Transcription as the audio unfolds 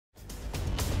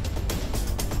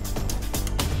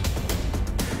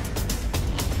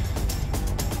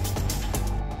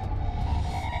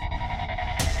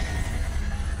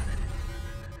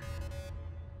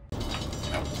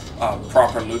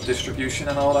proper loot distribution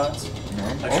and all that.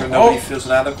 No. Make sure nobody feels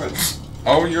inadequate.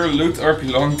 Oh, your loot are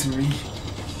belong to me.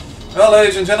 Well,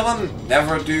 ladies and gentlemen,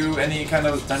 never do any kind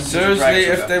of Dungeons and Dragons.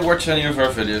 Seriously, if they watch any of our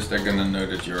videos, they're gonna know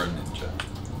that you're a ninja.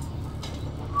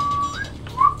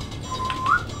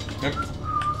 Yep.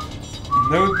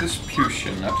 No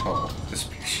disputation at all.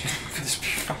 Disputation.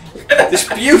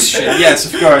 Disputation,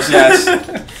 yes, of course, yes.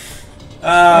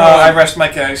 I rest my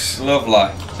case.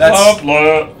 Lovely. That's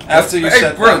lovely. After you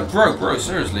said bro,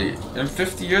 seriously. In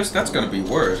 50 years, that's gonna be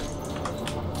word.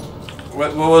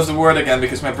 What was the word again?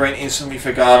 Because my brain instantly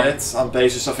forgot it on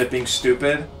basis of it being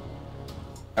stupid.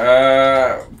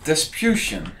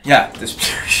 Disputation. Yeah,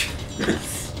 disputation.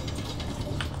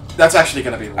 That's actually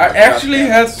gonna be the word. I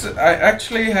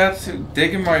actually had to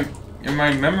dig in my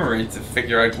memory to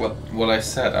figure out what I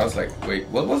said. I was like, wait,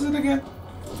 what was it again?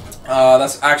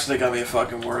 That's actually gonna be a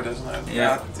fucking word, isn't it?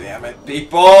 Yeah. God damn it,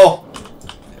 people!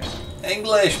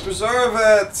 English, preserve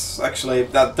it! Actually,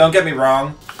 don't get me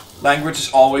wrong. Languages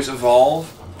always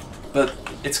evolve, but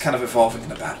it's kind of evolving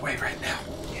in a bad way right now.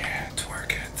 Yeah,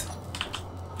 twerk it.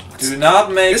 Do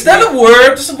not make. Is that a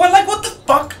word? What the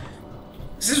fuck?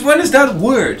 When is that a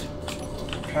word?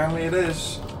 Apparently it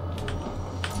is.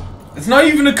 It's not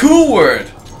even a cool word.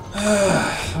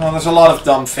 Well, there's a lot of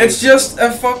dumb things. It's just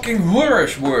a fucking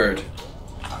whorish word.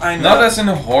 I know. Not as in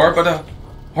a whore, but a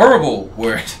horrible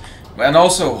word. And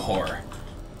also whore.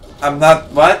 I'm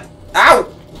not. What? Ow!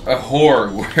 A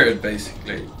whore word,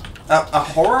 basically. A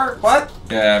horror? What?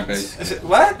 Yeah, basically. Is it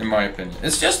what? In my opinion.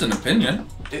 It's just an opinion.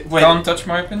 Wait. Can't touch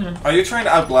my opinion. Are you trying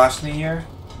to outblast me here?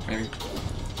 Maybe.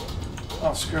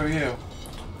 Oh, screw you.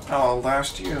 I'll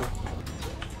outlast you.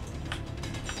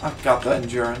 I've got the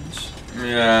endurance.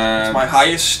 Yeah. It's my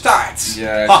highest stats.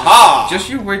 Yeah. Haha! Just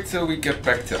you wait till we get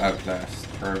back to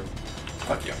Outlast, bro.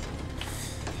 Fuck you.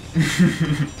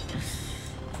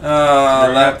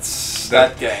 That's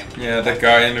that game. Yeah, that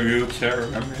guy in the wheelchair,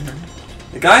 remember him?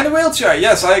 The guy in the wheelchair,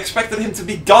 yes, I expected him to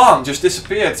be gone, just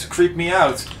disappeared to creep me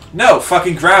out. No,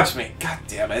 fucking grabs me. God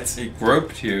damn it. He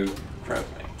groped you.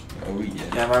 Groped me. Oh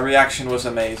yeah. Yeah, my reaction was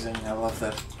amazing. I loved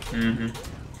it. Mm-hmm.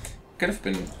 Could have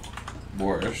been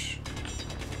worse.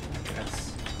 I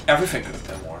guess. Everything could have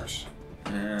been worse.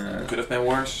 Yeah. Could have been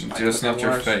worse. Just not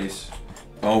your face.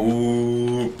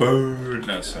 Oh, burn!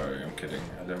 No, sorry, I'm kidding.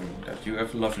 I don't mean that. You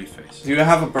have a lovely face. Do you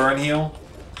have a burn heal?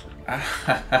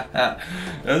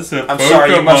 That's a I'm Pokemon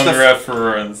sorry, you must have,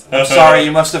 reference. I'm sorry,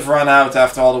 you must have run out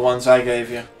after all the ones I gave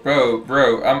you.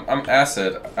 Bro, I'm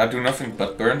acid. I do nothing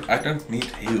but burn. I don't need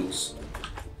heals.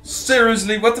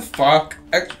 Seriously, what the fuck?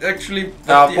 Actually,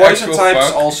 poison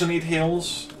types also need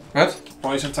heals. What?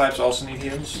 Poison types also need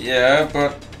heals. Yeah,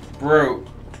 but bro,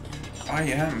 I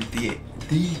am the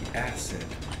acid.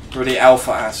 Or the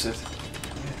alpha acid.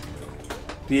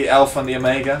 The alpha and the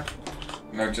omega.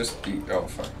 No, just the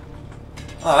alpha.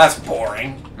 Oh, that's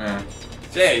boring. Yeah.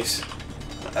 Jeez.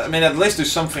 I mean, at least do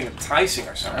something enticing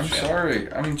or something. I'm sorry,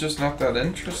 I'm just not that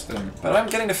interested. But I'm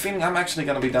getting the feeling I'm actually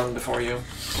gonna be done before you.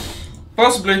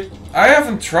 Possibly. I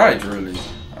haven't tried, really.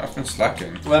 I've been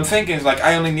slacking. What I'm thinking is, like,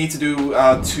 I only need to do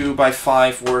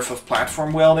 2x5 worth of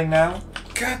platform welding now.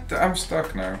 God, I'm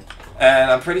stuck now.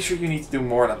 And I'm pretty sure you need to do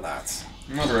more than that.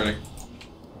 Not really.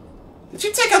 Did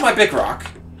you take out my big rock?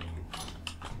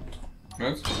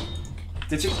 What?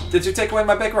 Did you take away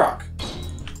my big rock?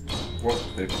 What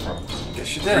big rock?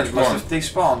 Guess you didn't. Which Must one? have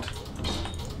despawned.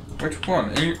 Which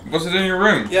one? Was it in your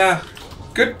room? Yeah.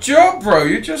 Good job, bro.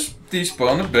 You just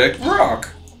despawned a big rock.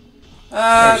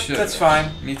 That's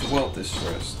fine. Need to weld this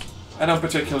first. I don't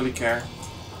particularly care.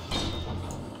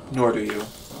 Nor do you.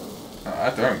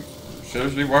 I don't.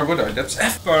 Seriously, why would I? That's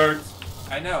effort.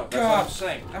 I know. That's what I'm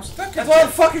saying. I'm stuck. That's what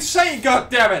I'm fucking saying. God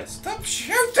damn it! Stop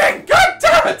shooting! God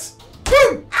damn it!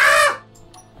 Boom! Ah!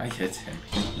 I hit him.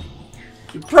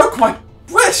 You broke my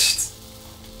wrist.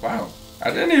 Wow.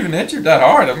 I didn't even hit you that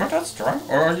hard. Am I that strong,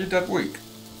 or are you that weak?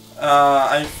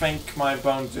 I think my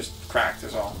bone just cracked.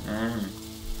 Is all.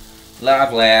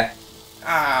 Lovely. Ow.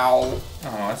 Oh,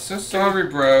 I'm so sorry,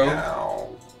 bro.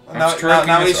 Ow. I'm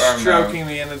Now he's arm stroking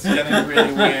me, and it's getting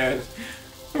really weird.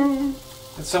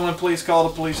 Can someone please call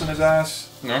the police on his ass?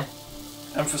 No.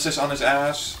 Emphasis on his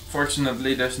ass.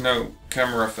 Fortunately, there's no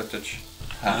camera footage.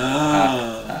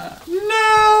 No!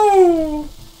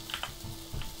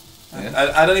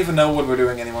 Yeah. I don't even know what we're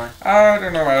doing anymore. I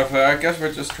don't know, Alpha. I guess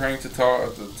we're just trying to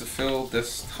talk to fill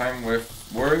this time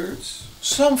with words.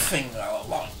 Something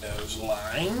along those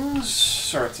lines,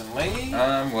 certainly.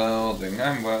 I'm welding.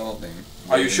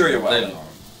 Are you sure you're welding?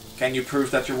 Can you prove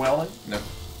that you're welding? No.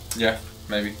 Yeah,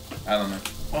 maybe. I don't know.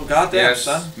 Well, goddamn, yes,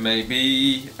 son.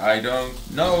 Maybe. I don't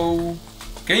know.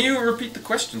 Can you repeat the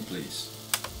question, please?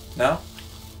 No?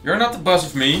 You're not the boss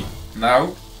of me.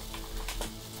 Now.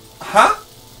 Huh?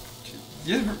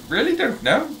 You really don't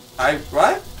know?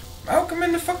 What? Malcolm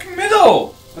in the fucking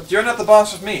middle! But you're not the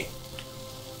boss of me.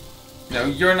 No,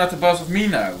 you're not the boss of me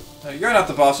now. No, you're not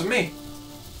the boss of me.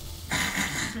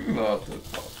 What the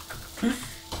fuck?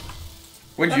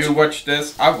 Would you watch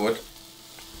this? I would.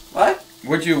 What?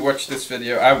 Would you watch this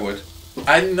video? I would.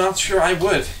 I'm not sure I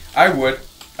would. I would.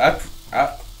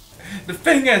 The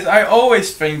thing is, I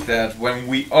always think that when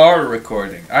we are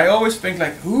recording, I always think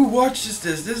like, who watches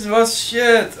this? This was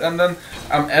shit. And then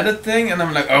I'm editing and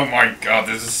I'm like, oh my god,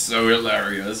 this is so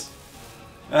hilarious.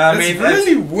 I mean, it's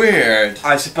really weird.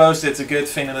 I suppose it's a good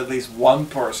thing that at least one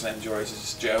person enjoys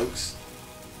his jokes.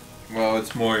 Well,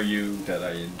 it's more you that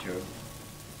I enjoy.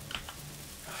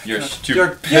 Your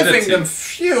stupidity. You're giving them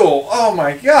fuel. Oh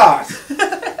my god.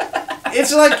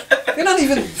 It's like you're not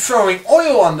even throwing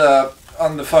oil on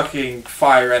the fucking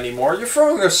fire anymore. You're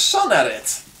throwing the sun at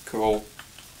it. Cool.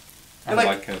 I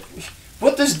like it.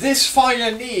 What does this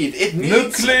fire need? It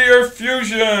needs nuclear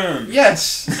fusion. Yes,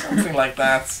 something like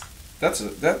that. That's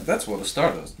what a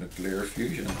star does. Nuclear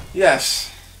fusion.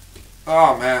 Yes.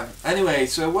 Oh man. Anyway,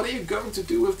 so what are you going to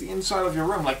do with the inside of your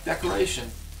room, like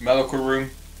decoration? Medical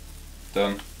room.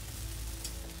 Done.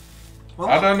 Well,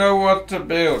 I don't know what to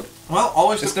build. Well,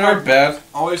 always. Is there a bed?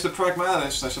 Always the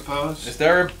pragmatist, I suppose. Is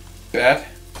there a bed?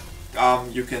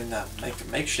 You can make a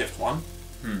makeshift one.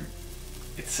 Hmm.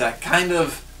 It's kind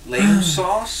of lame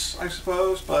sauce, I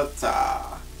suppose, but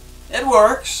it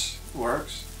works. It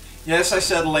works. Yes, I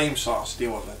said lame sauce.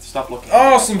 Deal with it. Stop looking.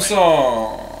 Awesome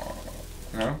sauce.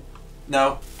 No.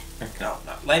 No. Okay. No.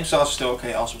 Lame sauce is still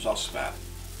okay. Awesome sauce is bad.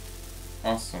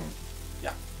 Awesome.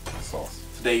 Yeah. Sauce.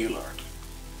 Today you learned.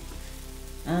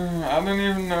 I don't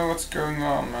even know what's going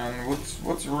on, man.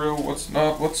 What's real? What's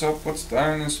not? What's up? What's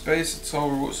down in space? It's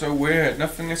all so weird.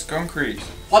 Nothing is concrete.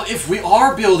 What if we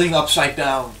are building upside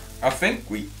down? I think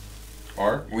we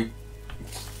are.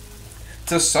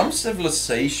 To some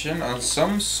civilization on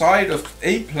some side of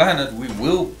a planet, we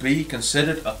will be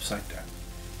considered upside down.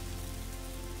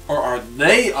 Or are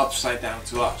they upside down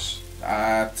to us?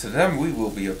 To them, we will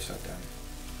be upside down,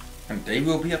 and they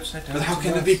will be upside down. But how to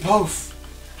can us. it be both?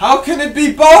 How can it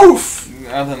be both?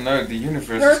 I don't know. The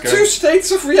universe. There are two states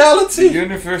of reality. The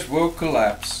universe will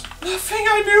collapse. Nothing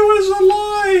I knew is a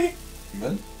lie.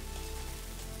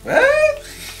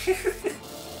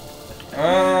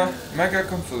 What? Mega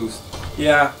confused.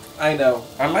 Yeah, I know.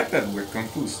 I like that word,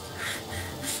 confused.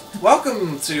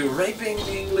 Welcome to Raping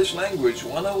the English Language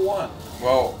 101.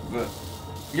 Well,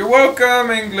 you're welcome,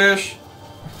 English.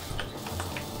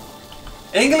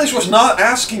 English was not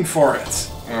asking for it.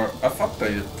 I thought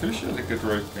they appreciated good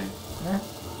raping. No,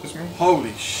 just me.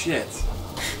 Holy shit.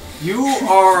 You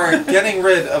are getting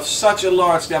rid of such a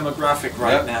large demographic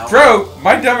right now. Bro,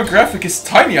 my demographic is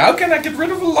tiny. How can I get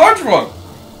rid of a large one?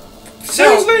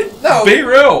 Seriously? No. Be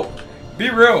real. Be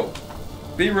real.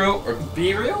 Be real or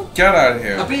Be real? get out of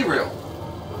here. Now be real.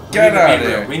 Get out of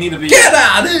here. We need to be Get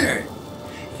out of here.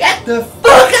 Get the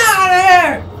fuck out of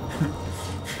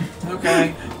here.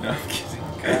 Okay. No, I'm kidding.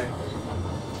 Okay.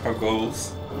 Our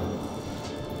goals.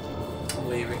 I'm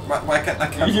leaving. Why can't I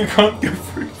come? You can't go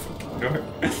through the fucking door.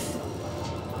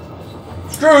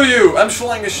 Screw you! I'm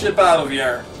flying a ship out of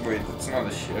here. Wait, it's not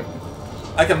a ship.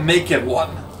 I can make it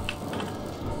one.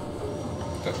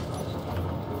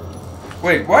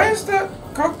 Wait, why is that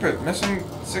cockpit missing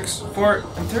 4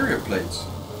 interior plates?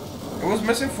 It was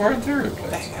missing 4 interior What the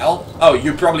plates. hell? Oh,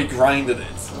 you probably grinded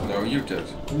it. No, you did.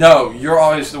 No, you're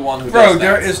always the one who Bro, does that.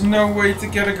 there is no way to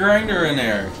get a grinder in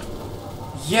there.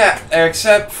 Yeah,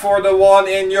 except for the one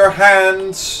in your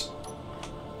hands.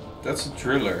 That's a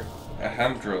driller. A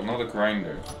hand drill, not a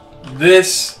grinder.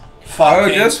 This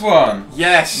fucking... Oh, this one!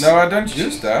 Yes. No, I don't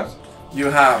use that. You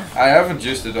have. I haven't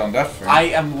used it on that thing. I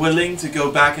am willing to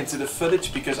go back into the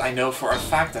footage because I know for a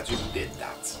fact that you did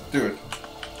that. Do it.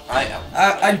 I am.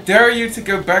 I dare you to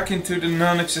go back into the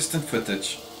non-existent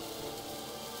footage.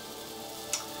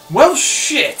 Well,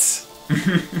 shit!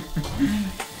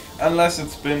 Unless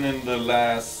it's been in the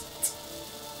last...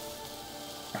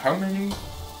 How many?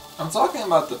 I'm talking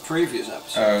about the previous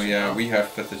episode. Oh yeah, we have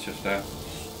footage of that.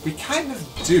 We kind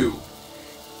of do.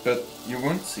 But you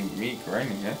won't see me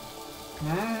grinding it.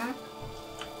 Mm.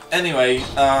 Anyway,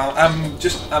 I'm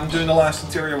doing the last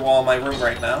interior wall in my room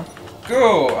right now.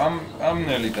 Cool, I'm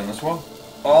nearly done as well.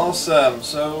 Awesome.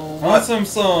 So Awesome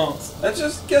sauce. let's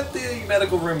just get the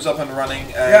medical rooms up and running,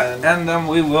 Yeah, and and then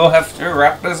we will have to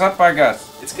wrap this up, I guess.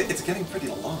 it's getting pretty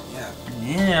long. Yeah.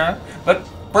 Yeah, but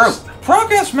bro,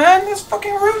 progress, man. There's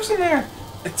fucking rooms in there.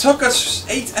 It took us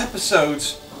 8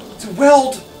 episodes to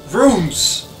weld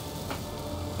rooms.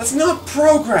 That's not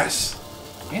progress.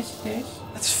 Yes, it is.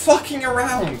 It's fucking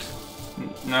around.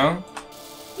 No.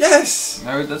 Yes.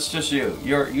 No, that's just you.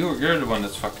 You're the one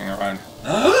that's fucking around.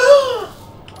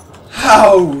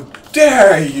 How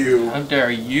dare you? How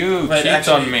dare you Wait, cheat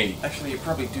actually, on me? Actually, you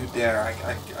probably do dare.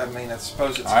 I mean, I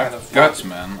suppose it's I kind have of guts,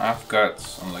 man. I have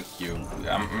guts, unlike you.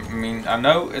 I mean, I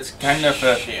know it's kind of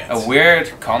a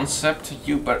weird concept to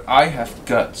you, but I have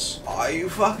guts. Are you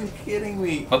fucking kidding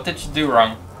me? What did you do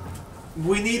wrong?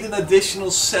 We need an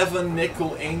additional 7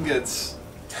 nickel ingots.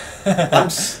 I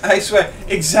swear,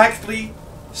 exactly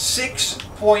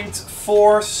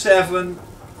 6.47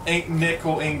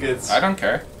 nickel ingots. I don't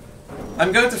care.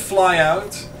 I'm going to fly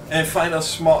out and find a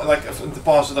small, like a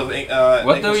deposit of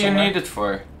What nickel do you somewhere. need it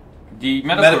for? The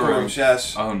medical rooms,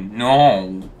 yes. Oh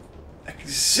no.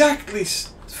 Exactly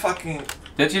fucking...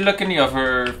 Did you look in the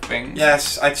other thing?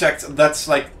 Yes, I checked. That's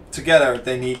like, together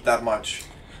they need that much.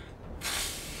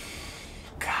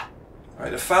 God.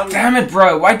 Right, I found... Damn it,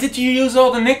 bro. Why did you use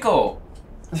all the nickel?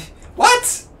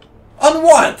 What? On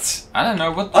what? I don't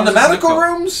know. What On the uses medical nickel?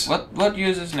 rooms? What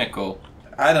uses nickel?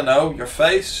 I don't know. Your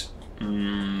face?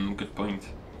 Good point.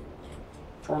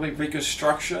 Probably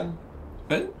reconstruction.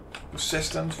 What?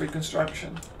 Systems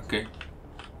reconstruction. Okay.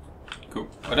 Cool.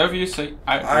 Whatever you say.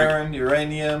 Iron,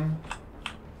 uranium.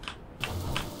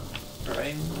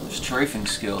 Strafing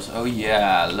skills. Oh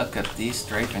yeah, look at these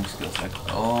strafing skills. Like,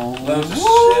 oh. Loads of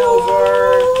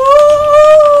silver.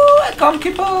 I can't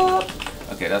keep up.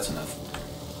 Okay, that's enough.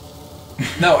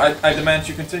 No, I demand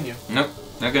you continue. Nope,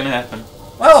 not gonna happen.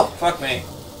 Well, fuck me.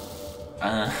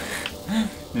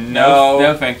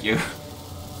 No, thank you.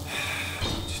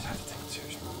 Just have to take it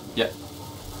seriously. Yeah.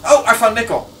 Oh, I found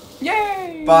nickel.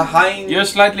 Yay! Behind. You're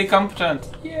slightly competent.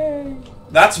 Yay!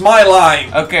 That's my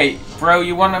line. Okay, bro,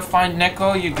 you wanna find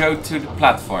nickel? You go to the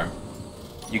platform.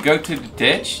 You go to the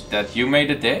ditch. That you made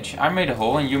a ditch. I made a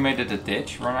hole and you made it a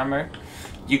ditch. Remember?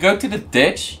 You go to the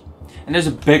ditch, and there's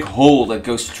a big hole that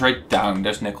goes straight down.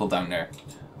 There's nickel down there.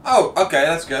 Oh, okay,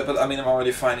 that's good. But I mean, I'm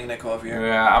already finding nickel over here.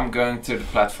 Yeah, I'm going to the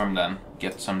platform then.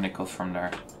 Get some nickel from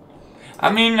there.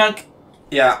 I mean, like,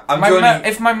 yeah, I'm joining.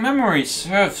 If my memory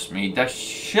serves me, there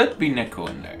should be nickel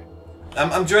in there.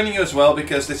 I'm joining you as well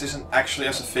because this isn't actually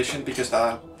as efficient because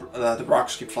the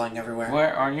rocks keep flying everywhere.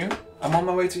 Where are you? I'm on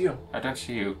my way to you. I don't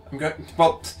see you. I'm going.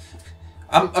 Well,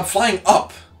 I'm flying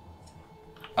up.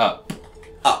 Up.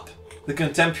 Up. The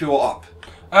contemptual up.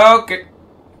 Okay.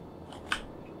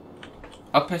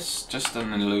 Up is just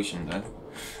an illusion then.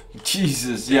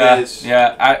 Jesus, yeah. It is.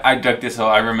 Yeah, I dug this hole,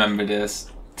 I remember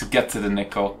this. To get to the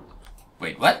nickel.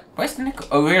 Wait, what? Where's the nickel?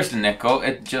 Oh, here's the nickel.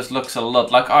 It just looks a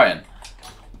lot like iron.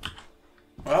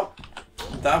 Well,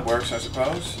 that works, I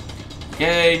suppose.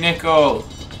 Yay, nickel!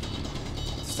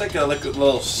 Let's take a look at a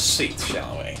little seat,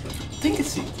 shall we? Take a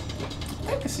seat.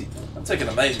 Take a seat. I'm taking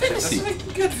an amazing Take a seat. seat.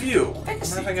 That's a good view. Take a I'm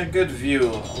seat. having a good view.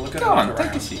 I'll look at Go on, around.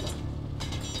 take a seat.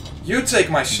 You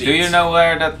take my seat. Do you know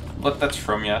what that's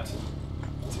from yet?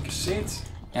 Take a seat.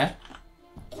 Yeah?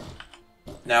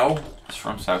 No. It's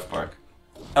from South Park.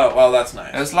 Oh, well, that's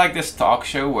nice. It's like this talk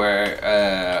show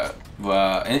where,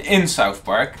 in South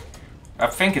Park, I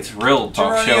think it's a real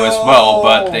talk show as well,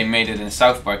 but they made it in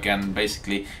South Park and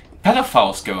basically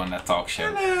pedophiles go on that talk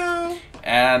show. Hello.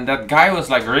 And that guy was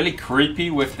like really creepy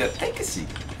with the take a seat,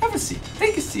 have a seat,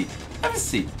 take a seat, have a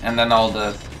seat. And then all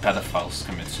the pedophiles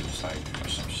commit suicide or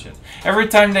some shit. Every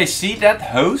time they see that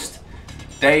host,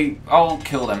 they all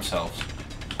kill themselves.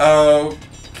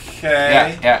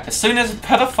 Okay. Yeah. As soon as a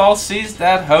pedophile sees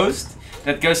that host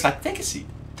that goes like, take a seat,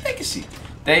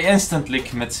 they instantly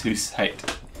commit suicide.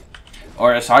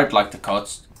 Or as I'd like to call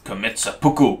it, commit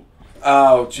seppuku.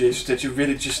 Oh, jeez. Did you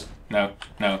really just... No.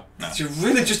 Did you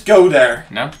really just go there?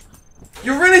 No?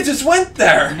 You really just went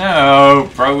there? No,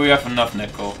 bro, we have enough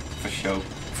nickel, for show.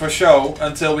 For show,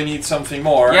 until we need something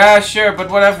more. Yeah, sure,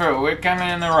 but whatever, we're kinda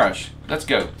in a rush. Let's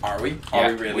go. Are we? Yeah,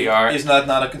 Are we really? we are. Isn't that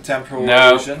not a contemporary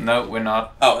illusion? No, we're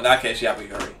not. Oh, in that case, yeah, we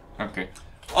are. Okay.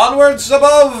 Onwards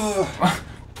above!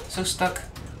 So stuck.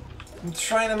 I'm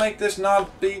trying to make this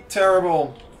not be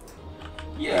terrible.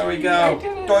 Yeah, There we go. I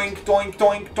did it. Doink, doink,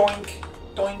 doink, doink,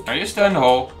 doink. Are you still in the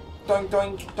hole? Doink,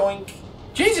 doink, doink.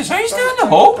 Jesus, are you still Doink, in the doink,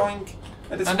 hole? Doink.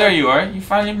 I did And some there more- you are, you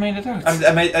finally made it out.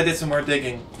 I did some more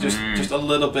digging, just Mm. a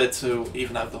little bit to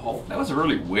even out the hole. That was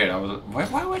really weird. I was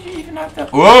why would you even have that?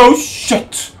 Oh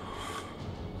shit!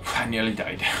 I nearly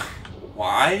died.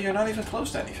 Why? You're not even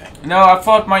close to anything. No, I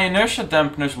thought my inertia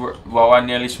dampeners were... Well, I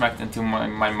nearly smacked into my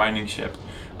mining ship.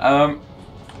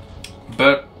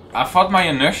 But I thought my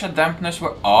inertia dampeners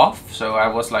were off, so I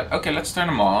was like, okay, let's turn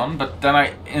them on. But then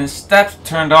I instead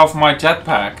turned off my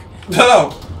jetpack,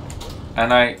 No!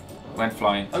 and I went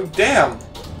flying. Oh, damn!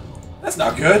 That's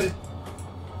not good.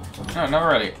 No, not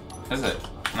really. Is it?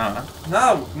 No.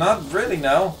 No, not really,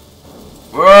 no.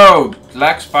 Whoa!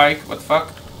 Lag spike. What the fuck?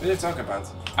 What are you talking about?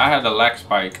 I had a lag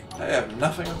spike. I have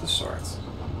nothing of the sort.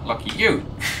 Lucky you.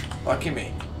 Lucky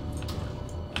me.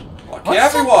 Lucky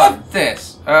What's everyone! up with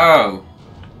this? Oh.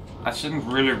 I shouldn't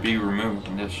really be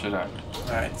removing this, should I?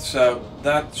 Alright, so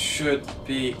that should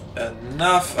be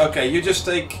enough. Okay, you just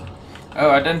take... Oh,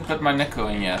 I didn't put my nickel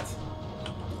in yet.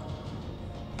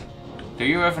 Do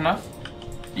you have enough?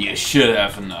 You should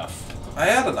have enough. I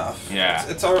had enough. Yeah.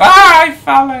 It's already... Ah, I'm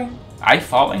falling! I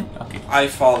falling? Okay. I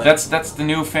falling. That's the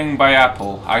new thing by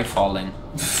Apple. I falling.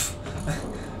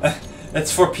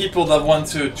 It's for people that want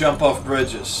to jump off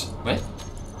bridges. What?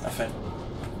 I think.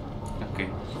 Okay.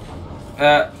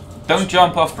 Don't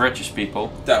jump off bridges,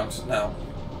 people. Don't, no.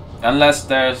 Unless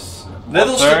there's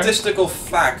Little water, statistical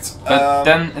fact. but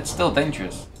then it's still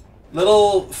dangerous.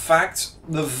 Little fact,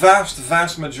 the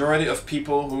vast majority of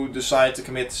people who decide to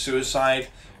commit suicide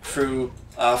through,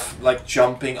 like,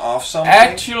 jumping off something...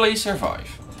 Actually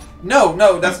survive.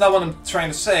 No, that's not what I'm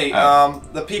trying to say. Oh.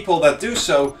 The people that do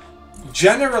so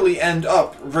generally end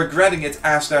up regretting it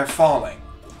as they're falling.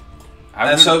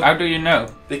 How do you know?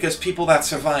 Because people that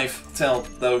survive tell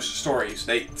those stories.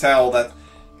 They tell that,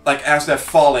 like, as they're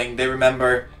falling, they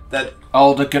remember that...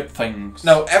 All the good things.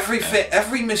 No,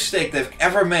 every mistake they've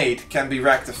ever made can be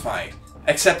rectified.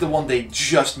 Except the one they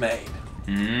just made.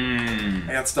 And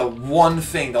that's the one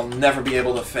thing they'll never be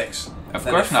able to fix. Of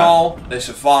then course they not. fall, they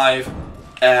survive,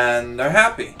 and they're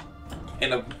happy.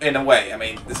 In a way. I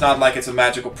mean, it's not like it's a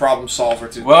magical problem solver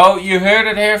to... Well, you heard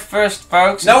it here first,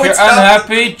 folks. No, if you're it's not.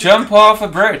 unhappy, jump off a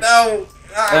bridge. No!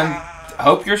 And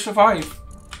hope you survive.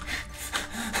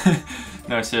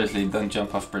 No, seriously, don't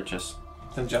jump off bridges.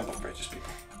 Don't jump off bridges, people.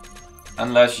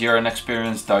 Unless you're an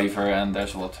experienced diver and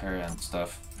there's water and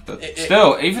stuff. But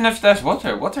still, even if there's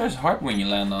water is hard when you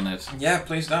land on it. Yeah,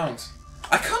 please don't.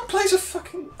 I can't place a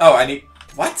fucking... Oh, I need...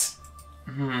 What?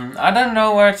 I don't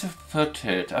know where to put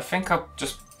it. I think I'll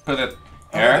just put it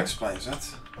Oh, here. that explains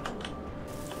it.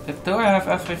 Do I have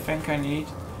everything I need?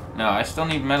 No, I still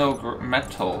need metal.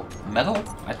 Metal?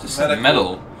 I just said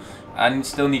metal. I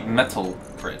still need metal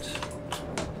grid.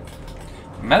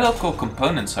 Medical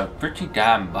components are pretty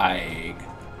damn big.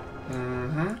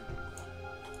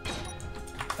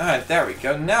 Alright, there we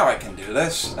go. Now I can do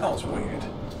this. That was weird.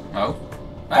 Oh.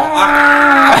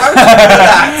 How did you do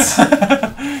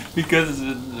that? Because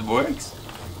it works.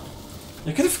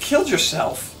 You could have killed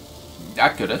yourself. I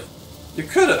could have. You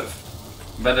could have.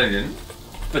 But I didn't.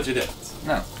 But you didn't.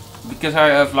 No. Because I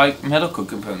have like medical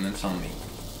components on me.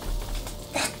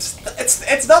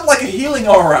 It's not like a healing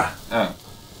aura. Oh.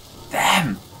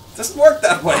 Damn! It doesn't work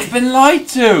that way. I've been lied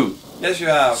to! Yes, you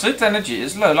have. Sleep energy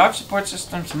is low. Life support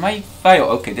systems may fail.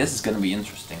 Okay, this is gonna be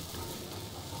interesting.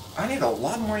 I need a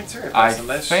lot more interior I than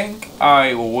this. think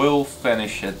I will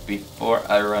finish it before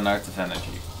I run out of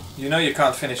energy. You know you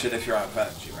can't finish it if you're out of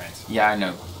energy, right? Yeah, I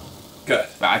know. Good.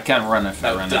 But I can run if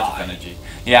I Now run out of die. energy.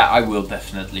 Yeah, I will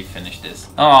definitely finish this.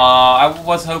 Aww, I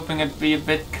was hoping it'd be a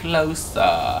bit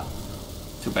closer.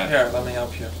 Too bad. Here, let me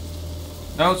help you.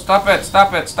 No, stop it,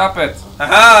 stop it, stop it.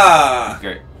 Aha!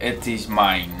 Okay, it is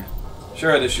mine.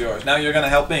 Sure, it is yours. Now you're gonna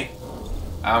help me.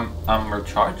 I'm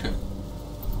recharging.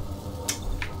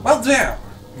 Well, damn.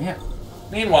 Yeah.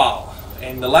 Meanwhile,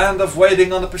 in the land of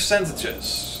waiting on the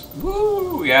percentages.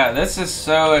 Woo! Yeah, this is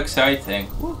so exciting.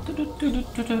 Woo,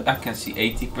 I can see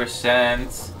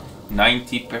 80%,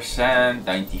 90%,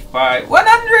 95,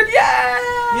 100.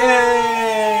 Yay!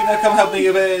 Yay! Now come help me,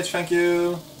 you bitch. Thank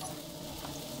you.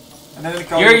 And then we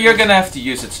call You're gonna have to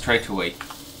use it straight away.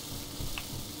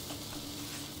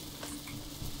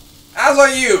 As are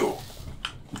you.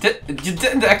 You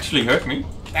didn't actually hurt me.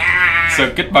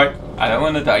 So goodbye. I don't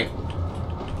want to die.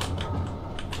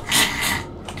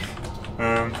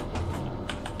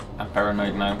 I'm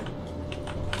paranoid now.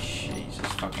 Jesus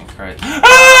fucking Christ.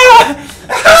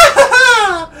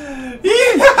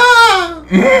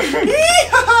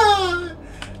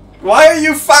 Why are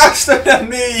you faster than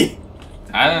me?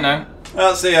 I don't know.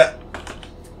 I'll see ya.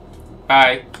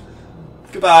 Bye.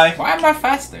 Goodbye. Why am I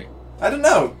faster? I don't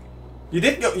know. You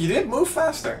did move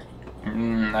faster.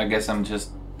 I guess I'm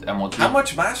just MLG. How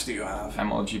much mass do you have?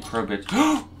 MLG Pro Bit.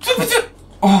 How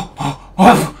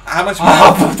much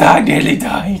mass? I nearly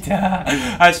died.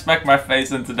 I smacked my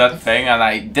face into that thing and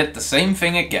I did the same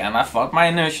thing again. I thought my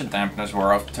inertia dampeners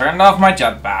were off. Turned off my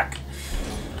jetpack.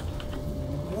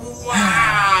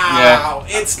 Wow! Yeah.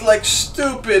 It's like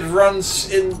stupid runs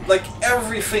in like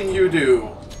everything you do.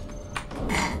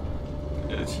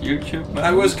 It's YouTube, man.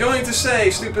 I was going to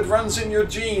say stupid runs in your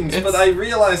genes, It's- but I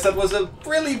realized that was a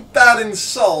really bad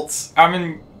insult. I'm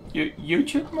in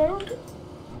YouTube mode?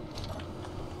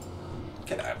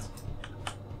 Get out.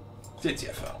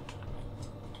 GTFO.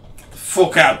 Get the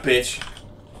fuck out, bitch.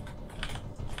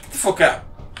 Get the fuck out.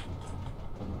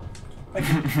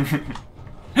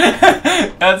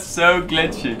 That's so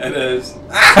glitchy. It is.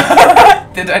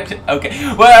 Did I?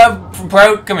 Okay. Well,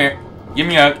 bro, come here. Give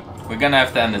me a hug. We're gonna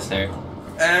have to end this here.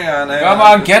 Hang on. Come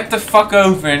on, get the fuck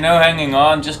over here. No hanging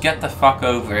on. Just get the fuck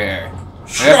over here.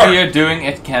 Sure. Whatever you're doing,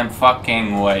 it can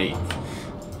fucking wait.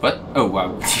 But oh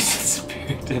wow, Jesus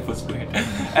spirit, that was weird.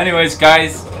 Anyways,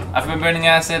 guys, I've been Burning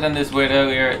Acid, and this weirdo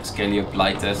here, it's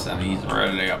Kaleopolitus, and he's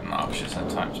really obnoxious at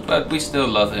times, but we still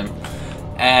love him.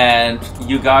 And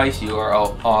you guys, you are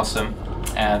all awesome.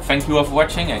 And thank you all for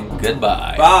watching, and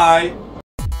goodbye. Bye.